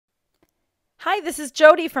Hi, this is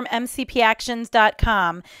Jody from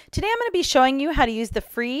mcpactions.com. Today I'm going to be showing you how to use the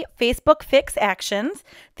free Facebook Fix actions.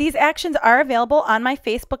 These actions are available on my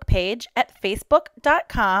Facebook page at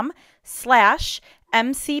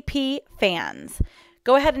facebook.com/mcpfans.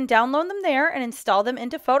 Go ahead and download them there and install them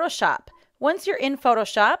into Photoshop. Once you're in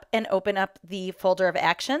Photoshop and open up the folder of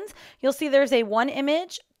actions, you'll see there's a 1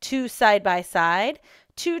 image, 2 side by side,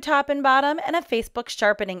 2 top and bottom, and a Facebook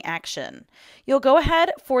sharpening action. You'll go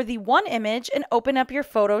ahead for the 1 image and open up your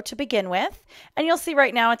photo to begin with, and you'll see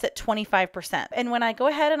right now it's at 25%. And when I go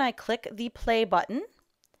ahead and I click the play button,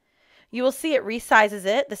 you will see it resizes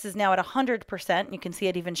it. This is now at 100%. You can see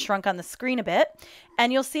it even shrunk on the screen a bit,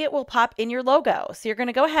 and you'll see it will pop in your logo. So you're going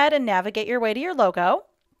to go ahead and navigate your way to your logo.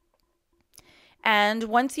 And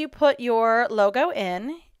once you put your logo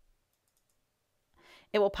in,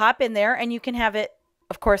 it will pop in there, and you can have it,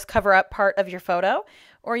 of course, cover up part of your photo,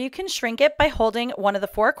 or you can shrink it by holding one of the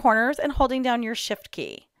 4 corners and holding down your shift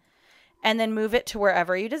key, and then move it to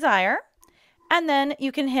wherever you desire. And then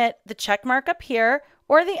you can hit the check mark up here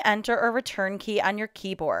or the enter or return key on your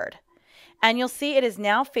keyboard. And you'll see it is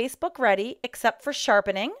now Facebook ready, except for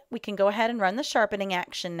sharpening. We can go ahead and run the sharpening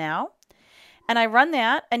action now. And I run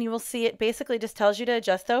that, and you will see it basically just tells you to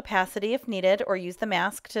adjust the opacity if needed, or use the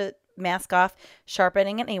mask to mask off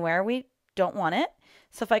sharpening anywhere we don't want it.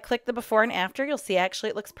 So if I click the before and after, you'll see actually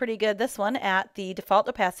it looks pretty good, this one, at the default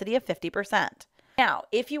opacity of 50%. Now,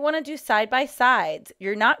 if you want to do side by sides,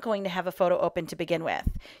 you're not going to have a photo open to begin with.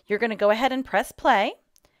 You're going to go ahead and press play,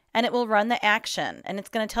 and it will run the action. And it's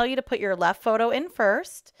going to tell you to put your left photo in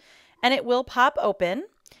first, and it will pop open.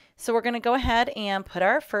 So we're going to go ahead and put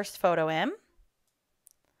our first photo in.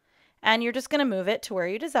 And you're just going to move it to where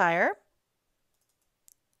you desire.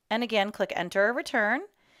 And again, click enter or return.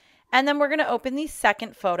 And then we're going to open the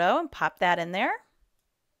second photo and pop that in there.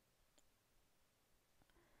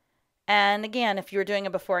 And again, if you were doing a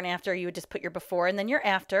before and after, you would just put your before and then your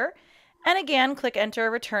after. And again, click enter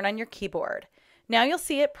or return on your keyboard. Now you'll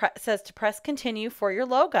see it says to press continue for your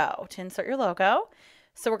logo, to insert your logo.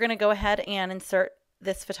 So we're going to go ahead and insert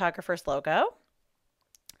this photographer's logo.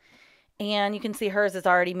 And you can see hers is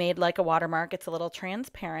already made like a watermark. It's a little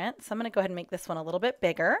transparent. So I'm going to go ahead and make this one a little bit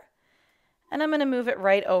bigger. And I'm going to move it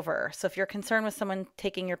right over. So if you're concerned with someone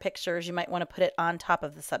taking your pictures, you might want to put it on top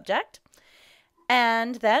of the subject.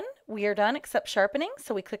 And then we are done except sharpening.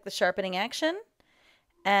 So we click the sharpening action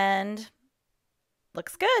and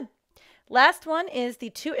looks good. Last one is the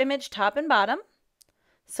 2 image top and bottom.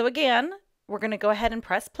 So again, we're going to go ahead and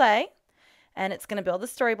press play, and it's going to build the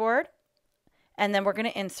storyboard. And then we're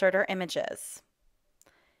going to insert our images.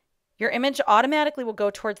 Your image automatically will go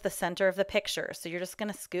towards the center of the picture. So you're just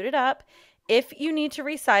going to scoot it up. If you need to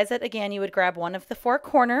resize it, again, you would grab one of the 4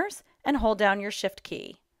 corners and hold down your shift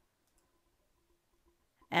key.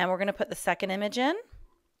 And we're going to put the second image in.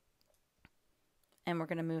 And we're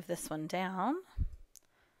going to move this one down.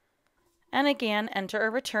 And again, enter or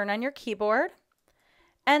return on your keyboard.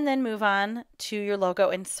 And then move on to your logo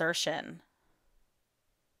insertion.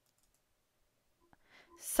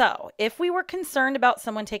 So if we were concerned about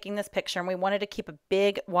someone taking this picture and we wanted to keep a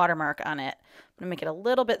big watermark on it, I'm going to make it a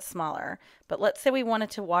little bit smaller, but let's say we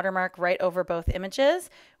wanted to watermark right over both images,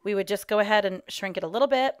 we would just go ahead and shrink it a little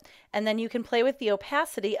bit, and then you can play with the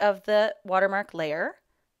opacity of the watermark layer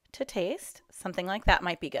to taste. Something like that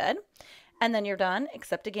might be good. And then you're done,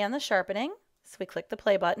 except again the sharpening. So we click the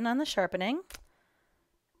play button on the sharpening,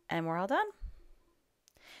 and we're all done.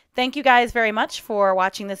 Thank you guys very much for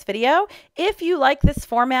watching this video. If you like this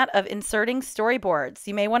format of inserting storyboards,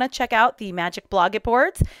 you may want to check out the Magic Block It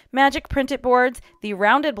boards, Magic Print It boards, the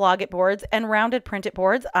Rounded Block It boards, and Rounded Print It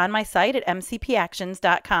boards on my site at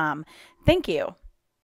mcpactions.com. Thank you.